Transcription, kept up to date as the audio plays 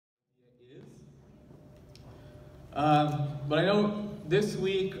But I know this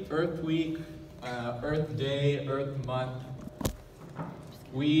week, Earth Day, Earth Month,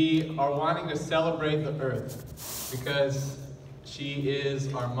 we are wanting to celebrate the Earth because she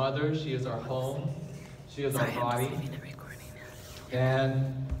is our mother, she is our home, she is our body.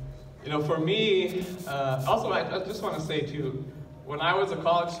 And, you know, for me, also I just want to say too, when I was a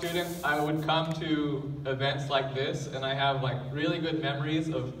college student, I would come to events like this, and I have like really good memories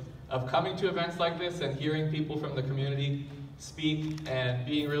of coming to events like this and hearing people from the community speak and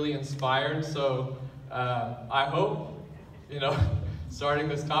being really inspired. So I hope, you know, starting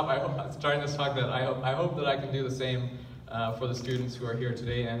this talk that I hope that I can do the same for the students who are here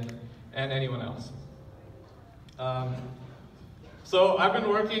today and anyone else. So I've been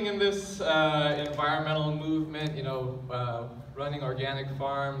working in this environmental movement, you know, running organic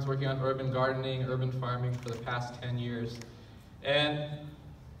farms, working on urban gardening, urban farming for the past 10 years. And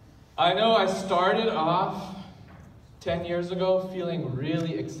I know I started off 10 years ago feeling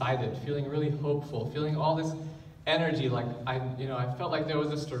really excited, feeling really hopeful, feeling all this energy, like I felt like there was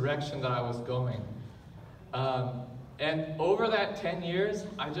this direction that I was going. And over that 10 years,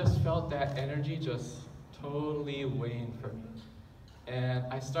 I just felt that energy just totally wane for me. And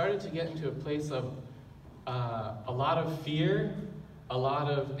I started to get into a place of a lot of fear, a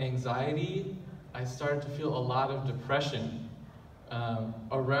lot of anxiety. I started to feel a lot of depression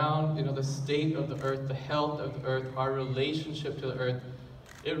around, you know, the state of the earth, the health of the earth, our relationship to the earth.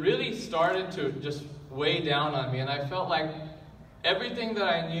 It really started to just weigh down on me, and I felt like everything that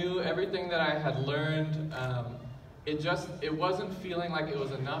I knew, everything that I had learned, it wasn't feeling like it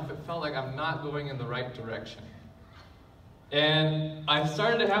was enough. It felt like I'm not going in the right direction. And I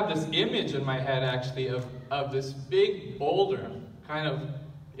started to have this image in my head, actually, of this big boulder kind of,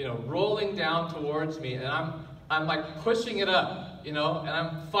 you know, rolling down towards me, and I'm like pushing it up, you know, and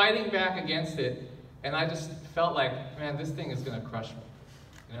I'm fighting back against it, and I just felt like, man, this thing is gonna crush me,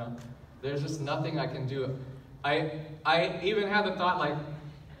 you know. There's just nothing I can do. I even had the thought, like,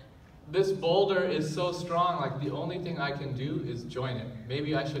 this boulder is so strong, like the only thing I can do is join it.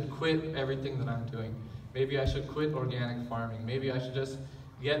 Maybe I should quit everything that I'm doing. Maybe I should quit organic farming. Maybe I should just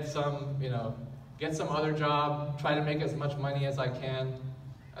get some, you know, get some other job, try to make as much money as I can.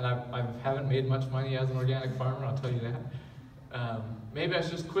 And I haven't made much money as an organic farmer, I'll tell you that. Maybe I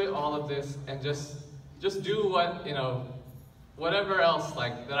should just quit all of this and just do what, you know, whatever else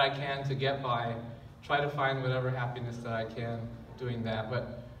like that I can to get by, try to find whatever happiness that I can doing that.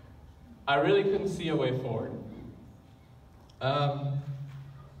 But I really couldn't see a way forward.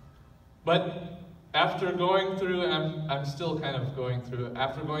 But after going through, and I'm still kind of going through,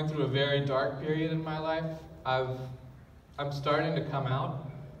 after going through a very dark period in my life, I'm starting to come out,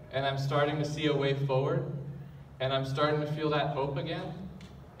 and I'm starting to see a way forward, and I'm starting to feel that hope again,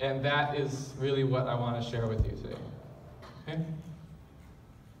 and that is really what I want to share with you today. Okay?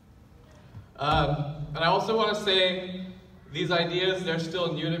 And I also want to say, these ideas, they're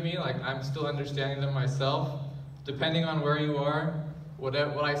still new to me, like I'm still understanding them myself. Depending on where you are, what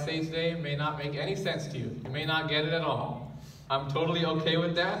I say today may not make any sense to you. You may not get it at all. I'm totally okay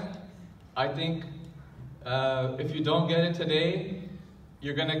with that. I think if you don't get it today,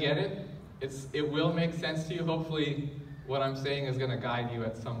 you're gonna get it. It will make sense to you. Hopefully what I'm saying is gonna guide you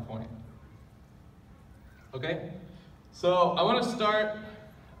at some point. Okay? So I wanna start,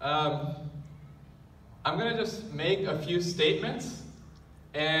 I'm gonna just make a few statements,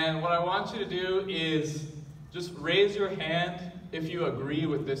 and what I want you to do is just raise your hand if you agree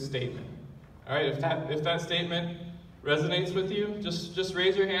with this statement. All right, if that statement resonates with you, just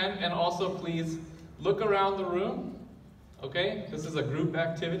raise your hand, and also please look around the room. Okay, this is a group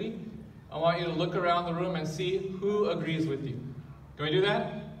activity. I want you to look around the room and see who agrees with you. Can we do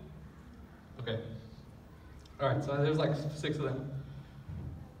that? Okay. All right, so there's like 6 of them.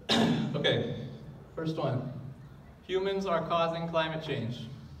 Okay, first one. Humans are causing climate change.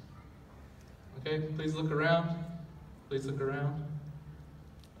 Okay, please look around. Please look around.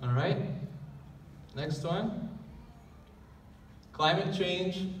 All right. Next one. Climate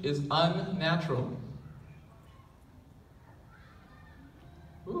change is unnatural.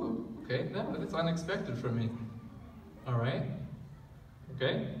 Ooh, okay, no, that's unexpected for me. All right.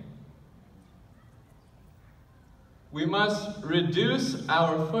 Okay. We must reduce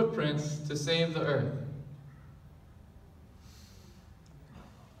our footprints to save the earth.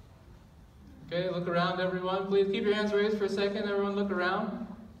 Okay, look around, everyone. Please keep your hands raised for a second. Everyone look around.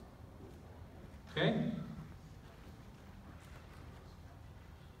 Okay.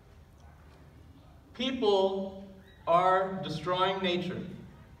 People are destroying nature.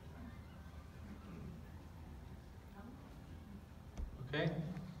 Okay.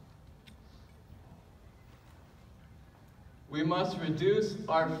 we must reduce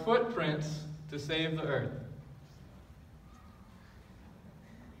our footprints to save the earth.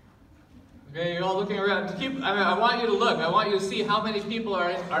 Okay, you're all looking around. I want you to look. I want you to see how many people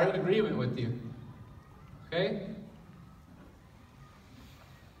are in agreement with you. Okay?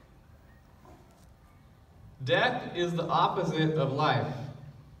 Death is the opposite of life.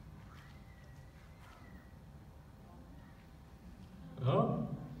 Oh?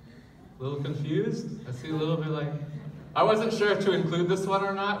 A little confused? I see a little bit like... I wasn't sure to include this one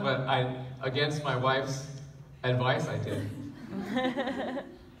or not, but against my wife's advice, I did.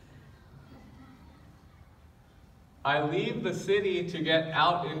 I leave the city to get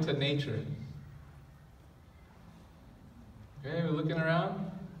out into nature. Okay, we're looking around.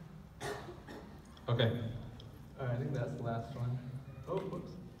 Okay. All right, I think that's the last one. Oh,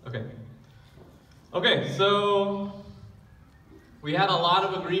 whoops. Okay. Okay, so we had a lot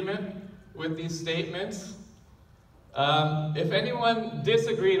of agreement with these statements. If anyone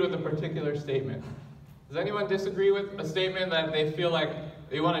disagreed with a particular statement, does anyone disagree with a statement that they feel like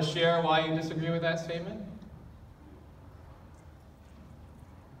they want to share why you disagree with that statement?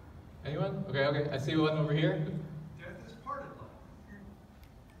 Anyone? Okay, I see one over here. Death is part of life.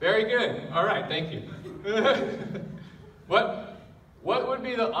 Very good. All right, thank you. What would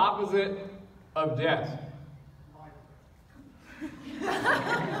be the opposite of death?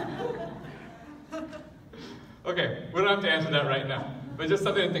 Okay, we don't have to answer that right now, but just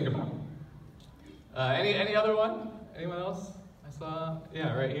something to think about. Any other one? Anyone else? I saw,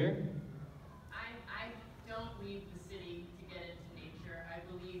 yeah, right here. I don't leave the city to get into nature. I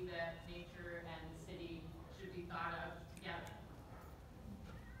believe that nature and the city should be thought of together.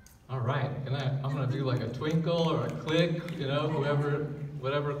 All right, I'm gonna do like a twinkle or a click, you know,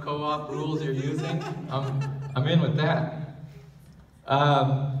 whatever co-op rules you're using. I'm in with that.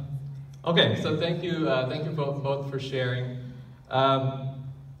 Okay, so thank you both for sharing.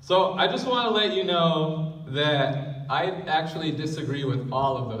 So I just want to let you know that I actually disagree with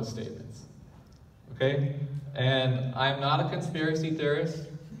all of those statements. Okay, and I'm not a conspiracy theorist.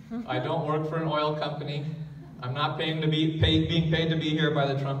 I don't work for an oil company. I'm not being paid to be here by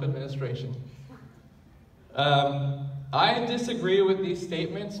the Trump administration. I disagree with these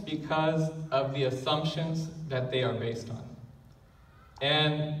statements because of the assumptions that they are based on.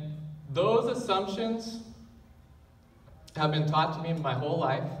 And those assumptions have been taught to me my whole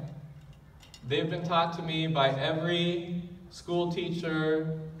life. They've been taught to me by every school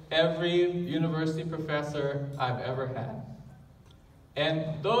teacher, every university professor I've ever had.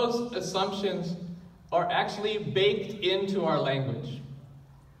 And those assumptions are actually baked into our language.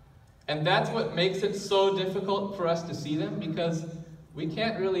 And that's what makes it so difficult for us to see them, because we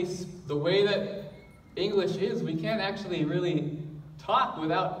can't really, the way that English is, we can't actually really talk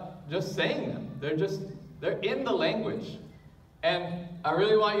without just saying them. They're in the language. And I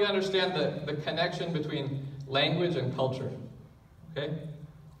really want you to understand the connection between language and culture. Okay?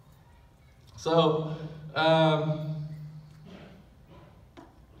 So, what am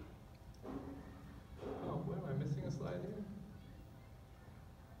I missing a slide here?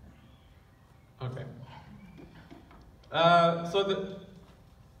 Okay. I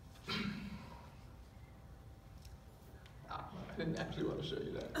didn't actually want to show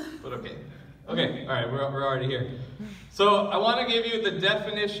you that, but okay. Okay, all right, we're already here. So I want to give you the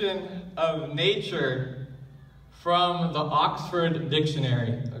definition of nature from the Oxford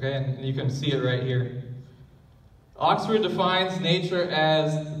Dictionary, okay, and you can see it right here. Oxford defines nature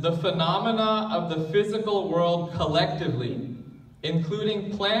as the phenomena of the physical world collectively,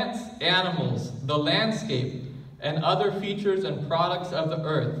 including plants, animals, the landscape, and other features and products of the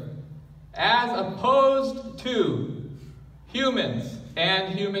earth, as opposed to humans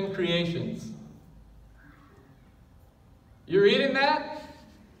and human creations. You reading that?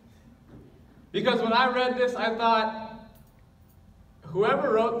 Because when I read this, I thought,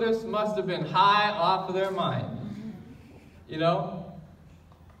 whoever wrote this must have been high off of their mind. You know?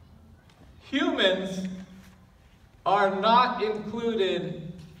 Humans are not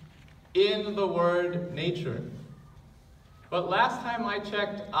included in the word nature. But last time I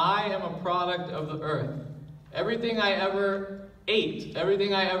checked, I am a product of the earth. Everything I ever ate,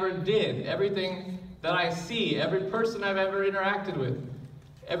 everything I ever did, everything that I see, every person I've ever interacted with,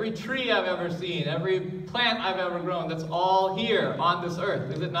 every tree I've ever seen, every plant I've ever grown, that's all here on this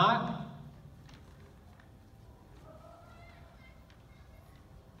earth, is it not?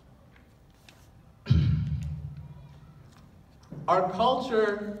 Our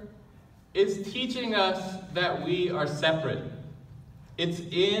culture is teaching us that we are separate. It's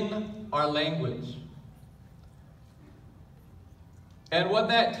in our language. And what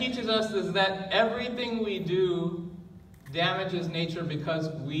that teaches us is that everything we do damages nature because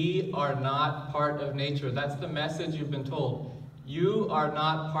we are not part of nature. That's the message you've been told. You are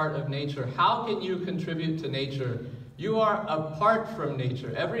not part of nature. How can you contribute to nature? You are apart from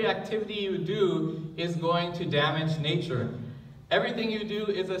nature. Every activity you do is going to damage nature. Everything you do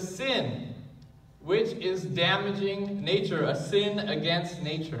is a sin, which is damaging nature, a sin against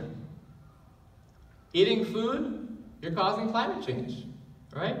nature. Eating food, you're causing climate change,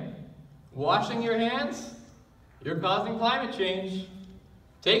 right? Washing your hands, you're causing climate change.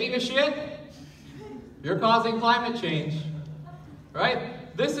 Taking a shit, you're causing climate change,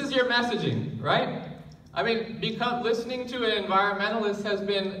 right? This is your messaging, right? I mean, listening to an environmentalist has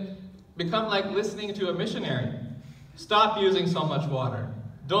become like listening to a missionary. Stop using so much water.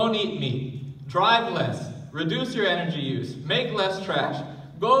 Don't eat meat. Drive less. Reduce your energy use. Make less trash.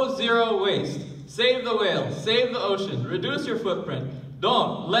 Go zero waste. Save the whales. Save the ocean. Reduce your footprint.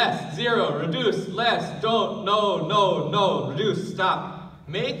 Don't. Less. Zero. Reduce. Less. Don't. No. Reduce. Stop.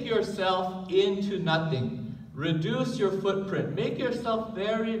 Make yourself into nothing. Reduce your footprint. Make yourself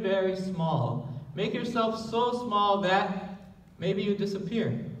very, very small. Make yourself so small that maybe you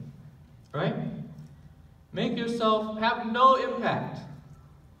disappear, right? Make yourself have no impact,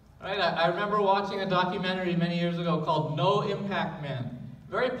 right? I remember watching a documentary many years ago called No Impact Man.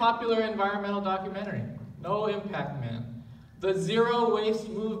 Very popular environmental documentary, No Impact Man. The zero waste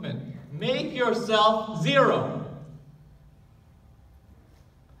movement. Make yourself zero.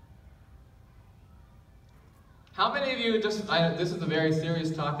 How many of you, this is a very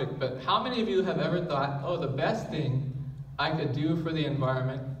serious topic, but how many of you have ever thought, oh, the best thing I could do for the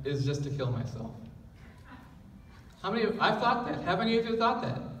environment is just to kill myself? How many of you, I've thought that. How many of you have thought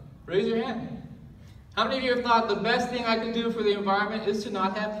that? Raise your hand. How many of you have thought the best thing I can do for the environment is to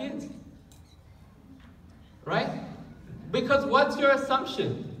not have kids? Right? Because what's your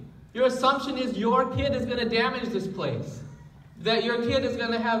assumption? Your assumption is your kid is going to damage this place. That your kid is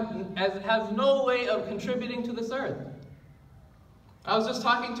going to has no way of contributing to this earth. I was just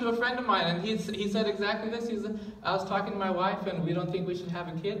talking to a friend of mine, and he said exactly this. I was talking to my wife, and we don't think we should have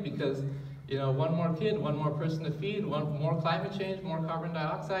a kid because, you know, one more kid, one more person to feed, more climate change, more carbon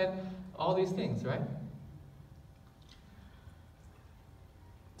dioxide, all these things, right?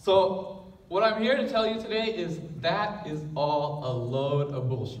 So what I'm here to tell you today is that is all a load of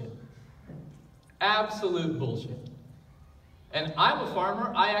bullshit. Absolute bullshit. And I'm a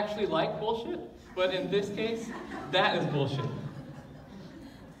farmer, I actually like bullshit, but in this case, that is bullshit.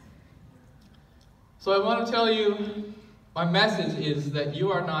 So I want to tell you, my message is that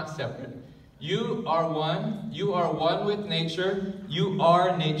you are not separate. You are one with nature, you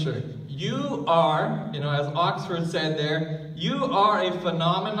are nature. You are, as Oxford said there, you are a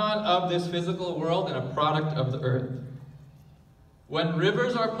phenomenon of this physical world and a product of the earth. When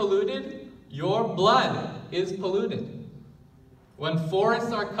rivers are polluted, your blood is polluted. When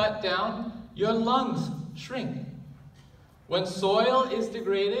forests are cut down, your lungs shrink. When soil is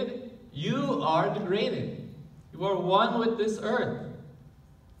degraded, you are degraded. You are one with this earth.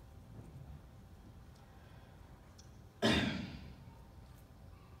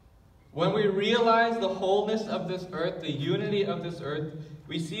 When we realize the wholeness of this earth, the unity of this earth,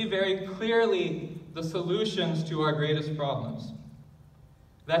 we see very clearly the solutions to our greatest problems.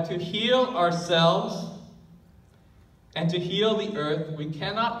 That to heal ourselves and to heal the earth, we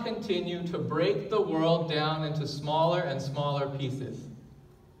cannot continue to break the world down into smaller and smaller pieces.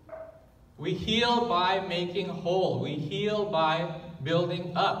 We heal by making whole. We heal by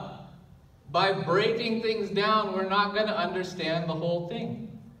building up. By breaking things down, we're not going to understand the whole thing.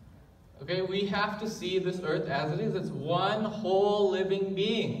 Okay, we have to see this earth as it is. It's one whole living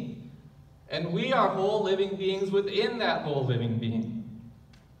being. And we are whole living beings within that whole living being.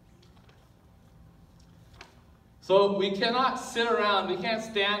 So we cannot sit around, we can't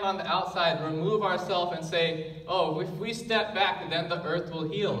stand on the outside, remove ourselves and say, oh, if we step back, then the earth will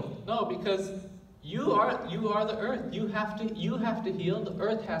heal. No, because you are the earth. You have to heal, the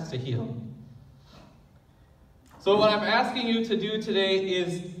earth has to heal. So what I'm asking you to do today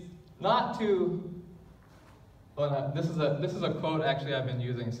is not to, this is a quote actually I've been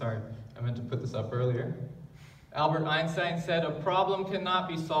using, sorry, I meant to put this up earlier. Albert Einstein said, a problem cannot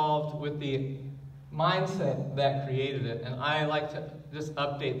be solved with the mindset that created it. And I like to just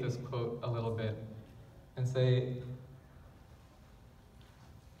update this quote a little bit and say,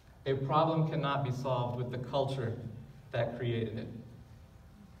 a problem cannot be solved with the culture that created it.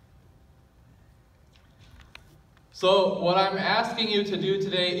 So what I'm asking you to do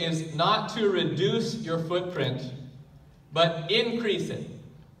today is not to reduce your footprint, but increase it.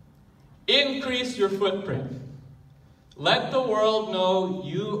 Increase your footprint. Let the world know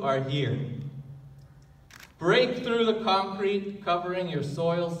you are here. Break through the concrete covering your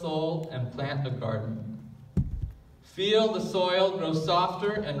soil soul and plant a garden. Feel the soil grow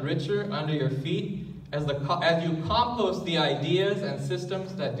softer and richer under your feet as you compost the ideas and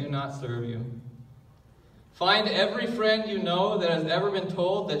systems that do not serve you. Find every friend you know that has ever been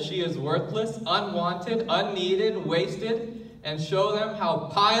told that she is worthless, unwanted, unneeded, wasted, and show them how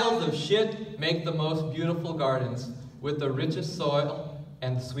piles of shit make the most beautiful gardens with the richest soil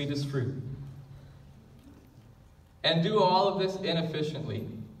and the sweetest fruit. And do all of this inefficiently,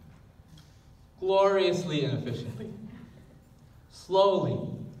 gloriously inefficiently, slowly,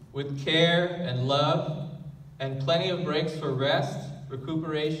 with care and love, and plenty of breaks for rest,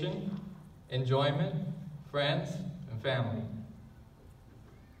 recuperation, enjoyment, friends, and family.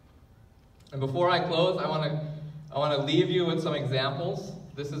 And before I close, I want to leave you with some examples.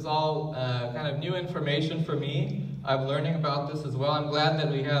 This is all kind of new information for me. I'm learning about this as well. I'm glad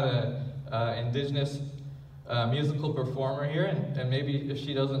that we had an indigenous musical performer here, and maybe if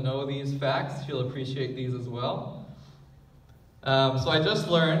she doesn't know these facts, she'll appreciate these as well. So I just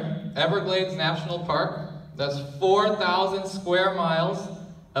learned Everglades National Park, that's 4,000 square miles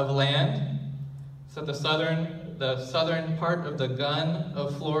of land. It's at the southern part of the gun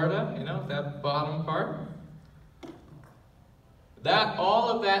of Florida, you know, that bottom part. All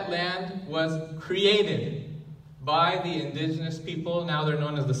of that land was created by the indigenous people, now they're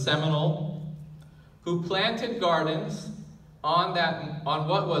known as the Seminole, who planted gardens on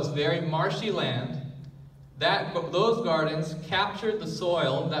what was very marshy land. Those gardens captured the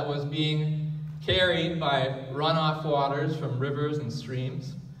soil that was being carried by runoff waters from rivers and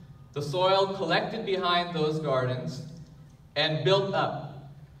streams. The soil collected behind those gardens and built up.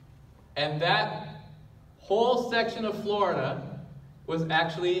 And that whole section of Florida was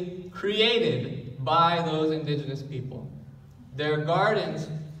actually created by those indigenous people. Their gardens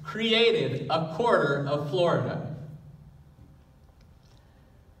created a quarter of Florida.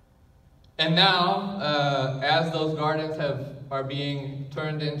 And now, as those gardens are being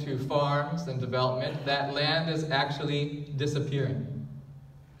turned into farms and development, that land is actually disappearing.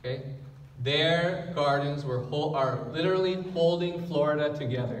 Okay? Their gardens are literally holding Florida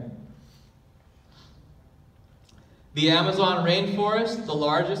together. The Amazon rainforest, the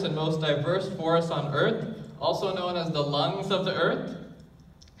largest and most diverse forest on Earth, also known as the lungs of the Earth,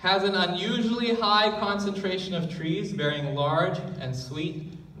 has an unusually high concentration of trees bearing large and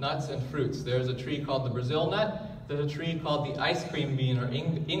sweet nuts and fruits. There's a tree called the Brazil nut. There's a tree called the ice cream bean, or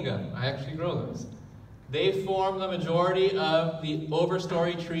Inga. I actually grow those. They form the majority of the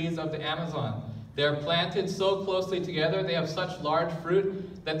overstory trees of the Amazon. They're planted so closely together, they have such large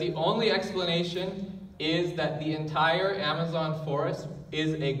fruit, that the only explanation is that the entire Amazon forest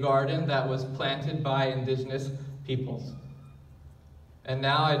is a garden that was planted by indigenous peoples. And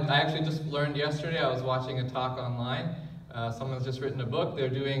now, I actually just learned yesterday, I was watching a talk online. Someone's just written a book. They're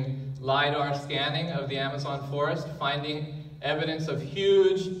doing LiDAR scanning of the Amazon forest, finding evidence of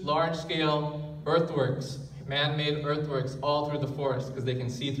huge, large-scale earthworks, man-made earthworks all through the forest, because they can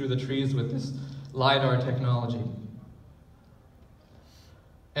see through the trees with this LiDAR technology.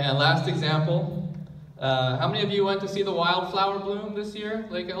 And last example, how many of you went to see the wildflower bloom this year?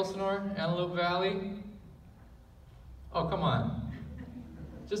 Lake Elsinore, Antelope Valley? Oh, come on.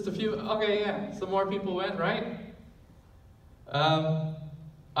 Just a few, okay, yeah, some more people went, right?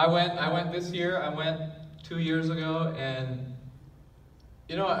 I went this year, I went 2 years ago, and,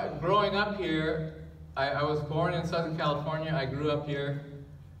 you know, growing up here, I was born in Southern California, I grew up here.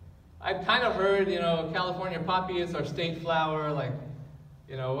 I'd kind of heard, you know, California poppy is our state flower, like,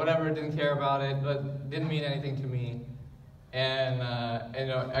 you know, whatever, didn't care about it, but didn't mean anything to me. And you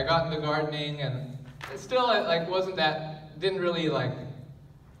know, I got into gardening, and it still, like, didn't really, like,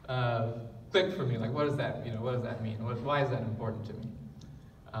 click for me, like, what does that, you know, what does that mean? Why is that important to me?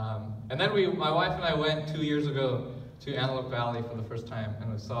 And then my wife and I went 2 years ago to Antelope Valley for the first time,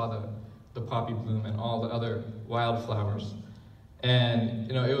 and we saw the poppy bloom and all the other wildflowers. And,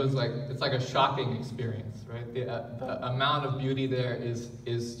 you know, it's like a shocking experience, right? The amount of beauty there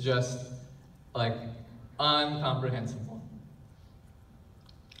is just, like, incomprehensible.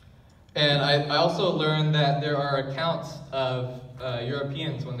 And I also learned that there are accounts of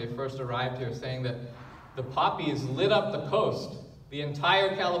Europeans when they first arrived here saying that the poppies lit up the coast. The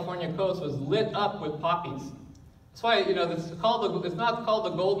entire California coast was lit up with poppies. That's why, you know, it's not called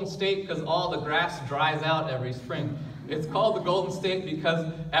the Golden State because all the grass dries out every spring. It's called the Golden State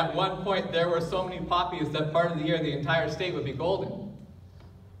because at one point there were so many poppies that part of the year the entire state would be golden.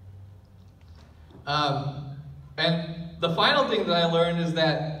 And the final thing that I learned is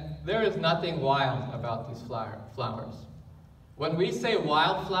that there is nothing wild about these flowers. When we say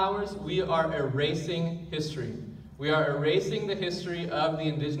wildflowers, we are erasing history. We are erasing the history of the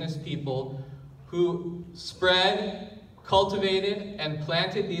indigenous people who spread, cultivated, and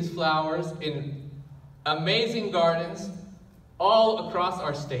planted these flowers in amazing gardens all across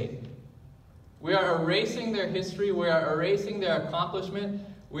our state. We are erasing their history, we are erasing their accomplishment,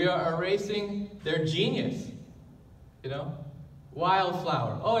 we are erasing their genius. You know?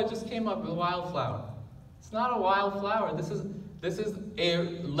 Wildflower. Oh, it just came up with wildflower. It's not a wildflower. This is a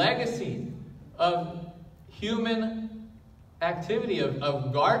legacy of human activity,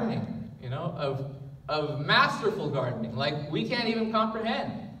 of gardening, you know, of masterful gardening. Like, we can't even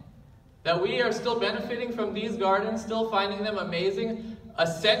comprehend that we are still benefiting from these gardens, still finding them amazing, a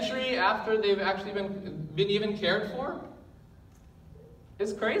century after they've actually been even cared for.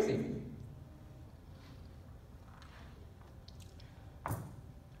 It's crazy.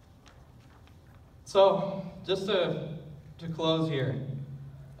 So, just to close here,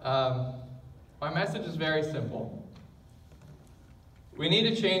 my message is very simple. We need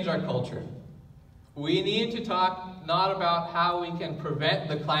to change our culture. We need to talk not about how we can prevent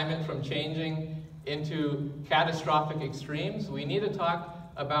the climate from changing into catastrophic extremes. We need to talk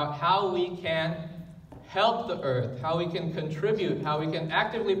about how we can help the earth, how we can contribute, how we can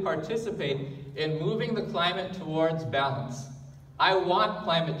actively participate in moving the climate towards balance. I want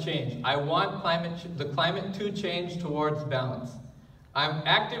climate change. I want the climate to change towards balance. I'm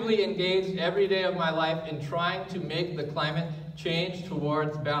actively engaged every day of my life in trying to make the climate change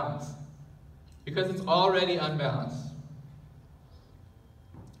towards balance, because it's already unbalanced.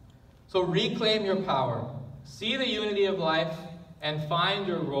 So reclaim your power. See the unity of life and find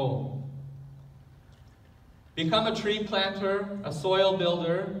your role. Become a tree planter, a soil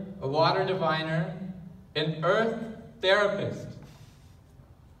builder, a water diviner, an earth therapist.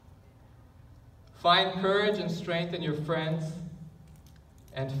 Find courage and strength in your friends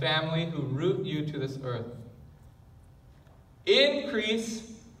and family who root you to this earth. Increase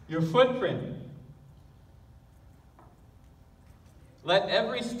your footprint. Let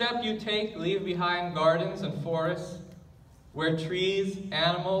every step you take leave behind gardens and forests where trees,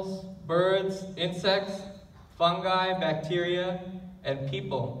 animals, birds, insects, fungi, bacteria, and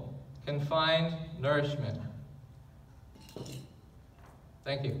people can find nourishment.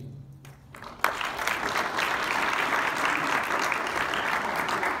 Thank you.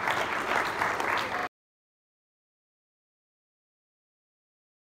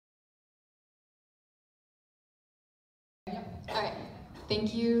 All right.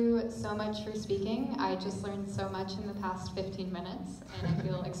 Thank you so much for speaking. I just learned so much in the past 15 minutes, and I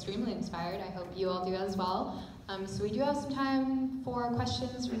feel extremely inspired. I hope you all do as well. So we do have some time for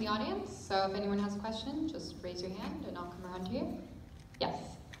questions from the audience. So if anyone has a question, just raise your hand and I'll come around to you. Yes.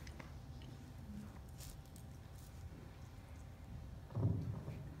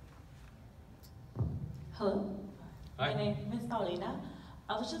 Hello. Hi. My name is Paulina.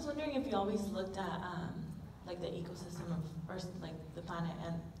 I was just wondering if you always looked at like the ecosystem of Earth, like the planet,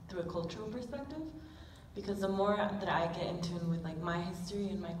 and through a cultural perspective, because the more that I get in tune with like my history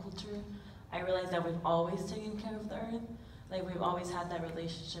and my culture, I realize that we've always taken care of the Earth. Like, we've always had that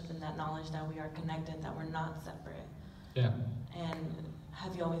relationship and that knowledge that we are connected, that we're not separate. Yeah. And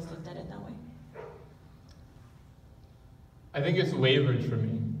have you always looked at it that way? I think it's wavered for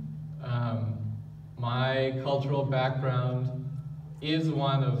me. My cultural background is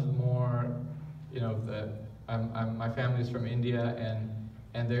one of more, you know, my family's from India,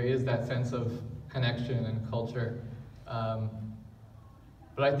 and there is that sense of connection and culture.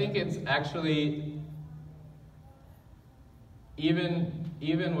 But I think it's actually,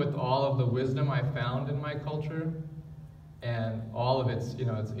 even with all of the wisdom I found in my culture, and all of its, you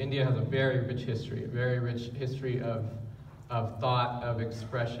know, India has a very rich history of thought, of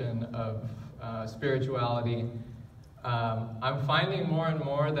expression, of spirituality. I'm finding more and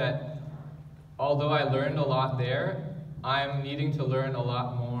more that although I learned a lot there, I'm needing to learn a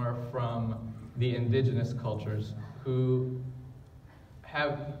lot more from the indigenous cultures who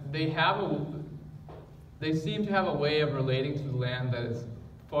they seem to have a way of relating to the land that is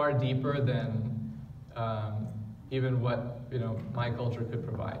far deeper than even what, you know, my culture could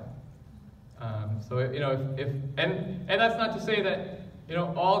provide. So, you know, and that's not to say that, you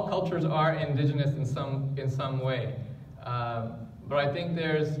know, all cultures are indigenous in some way, but I think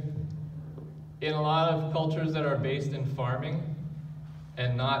there's, in a lot of cultures that are based in farming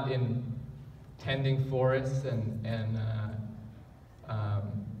and not in tending forests and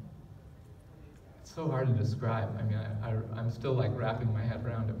it's so hard to describe. I mean, I'm still like wrapping my head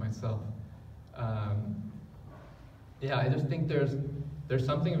around it myself. Yeah, I just think there's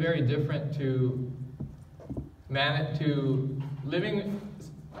something very different to living,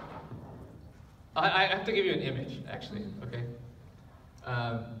 I have to give you an image, actually, okay?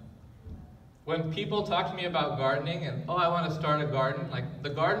 When people talk to me about gardening and, oh, I want to start a garden, like the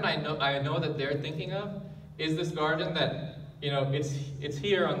garden I know that they're thinking of is this garden that, you know, it's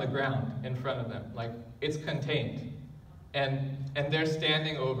here on the ground in front of them, like it's contained, and they're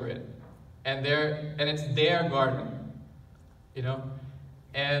standing over it, and it's their garden, you know,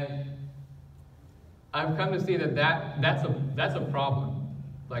 and I've come to see that's a problem.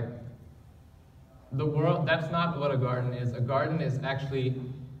 Like the world, that's not what a garden is. A garden is actually,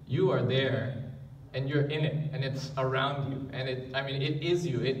 you are there and you're in it and it's around you, and it is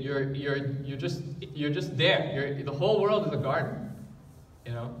you. You're just there. The whole world is a garden,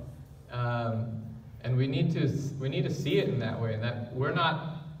 you know. And we need to see it in that way, that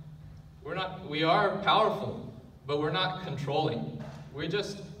we are powerful, but we're not controlling. We're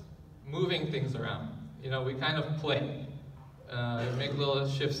just moving things around. You know, we kind of play, make little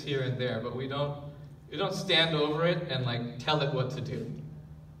shifts here and there, but we don't stand over it and like tell it what to do.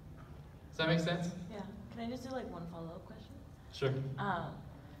 Does that make sense? Yeah. Can I just do like one follow-up question? Sure.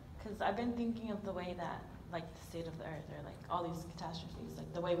 Because I've been thinking of the way that like the state of the earth, or like all these catastrophes,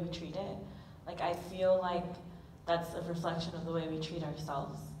 like the way we treat it. Like I feel like that's a reflection of the way we treat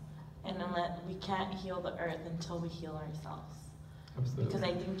ourselves, and unless we can't heal the earth until we heal ourselves. Absolutely. Because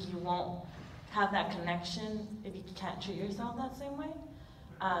I think you won't have that connection if you can't treat yourself that same way.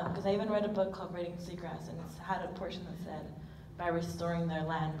 Because I even read a book called Raising Seagrass, and it's had a portion that said, by restoring their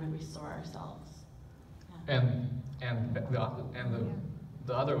land, we restore ourselves. Yeah. And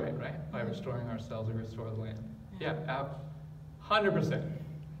the other way, right? By restoring ourselves, we restore the land. Yeah, 100%.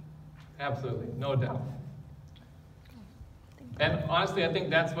 Absolutely, no doubt. And honestly, I think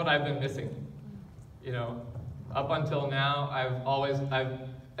that's what I've been missing. You know, up until now, I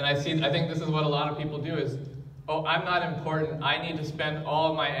think this is what a lot of people do is, oh, I'm not important. I need to spend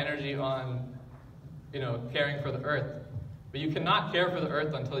all my energy on, you know, caring for the earth. But you cannot care for the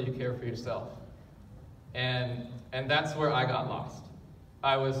earth until you care for yourself. And that's where I got lost.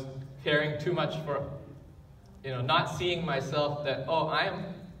 I was caring too much for, you know, not seeing myself that, oh,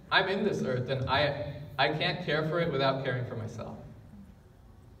 I'm in this earth and I can't care for it without caring for myself.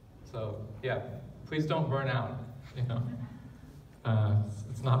 So yeah, please don't burn out, you know.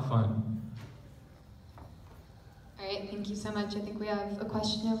 It's not fun. All right, thank you so much. I think we have a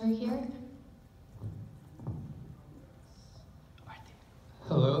question over here.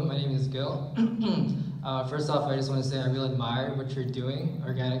 Hello, my name is Gil. First off, I just want to say I really admire what you're doing,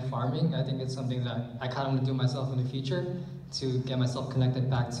 organic farming. I think it's something that I kind of want to do myself in the future to get myself connected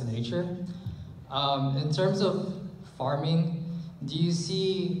back to nature. In terms of farming, do you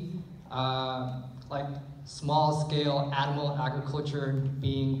see like small-scale animal agriculture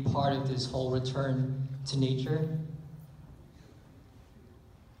being part of this whole return to nature?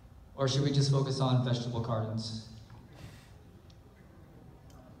 Or should we just focus on vegetable gardens?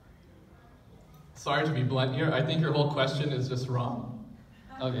 Sorry to be blunt here, I think your whole question is just wrong.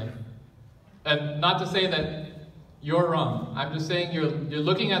 Okay. And not to say that you're wrong. I'm just saying you're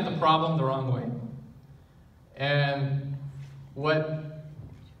looking at the problem the wrong way. And what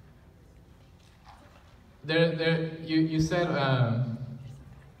you said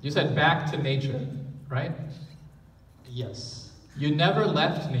back to nature, right? Yes. You never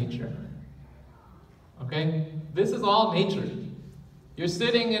left nature. Okay? This is all nature. You're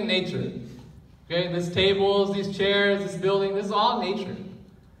sitting in nature. Okay? These tables, these chairs, this building, this is all nature.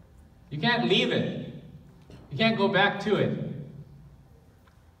 You can't leave it. You can't go back to it.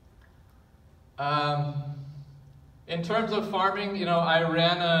 In terms of farming, you know, I have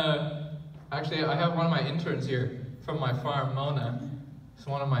one of my interns here from my farm, Mona. It's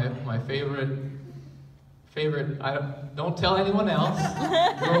one of my favorite, don't tell anyone else.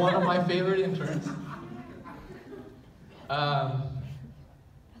 You're one of my favorite interns.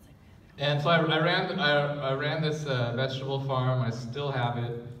 And so I ran this vegetable farm. I still have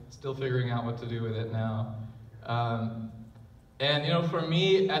it, still figuring out what to do with it now. And you know, for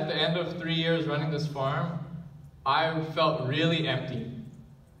me, at the end of 3 years running this farm, I felt really empty.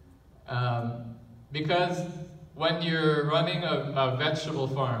 Because when you're running a vegetable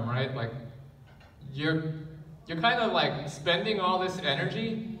farm, right, like you're kind of like spending all this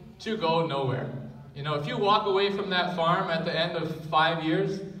energy to go nowhere. You know, if you walk away from that farm at the end of 5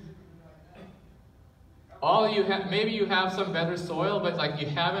 years, all you have, maybe you have some better soil, but like you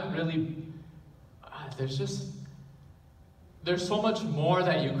haven't really, there's so much more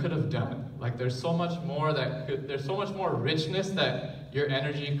that you could have done. Like there's so much more richness that your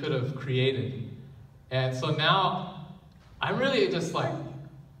energy could have created. And so now, I'm really just like,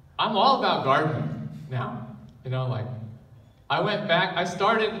 I'm all about gardening now. You know, like, I went back, I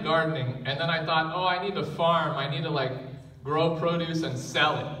started gardening, and then I thought, oh, I need to farm, I need to like grow produce and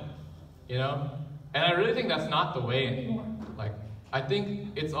sell it, you know? And I really think that's not the way anymore. Like, I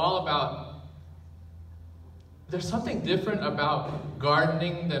think it's all about, there's something different about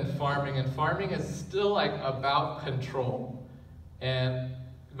gardening than farming, and farming is still like about control. And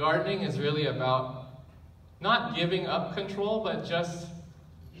gardening is really about not giving up control, but just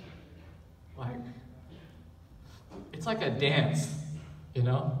like, it's like a dance, you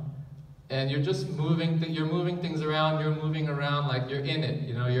know? And you're just moving, you're moving things around, you're moving around like you're in it,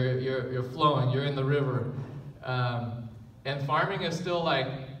 you know, you're flowing, you're in the river. And farming is still like,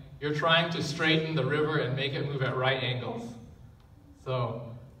 you're trying to straighten the river and make it move at right angles. So,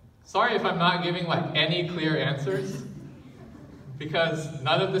 sorry if I'm not giving like any clear answers, because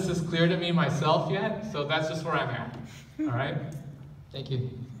none of this is clear to me myself yet, so that's just where I'm at, all right? Thank you.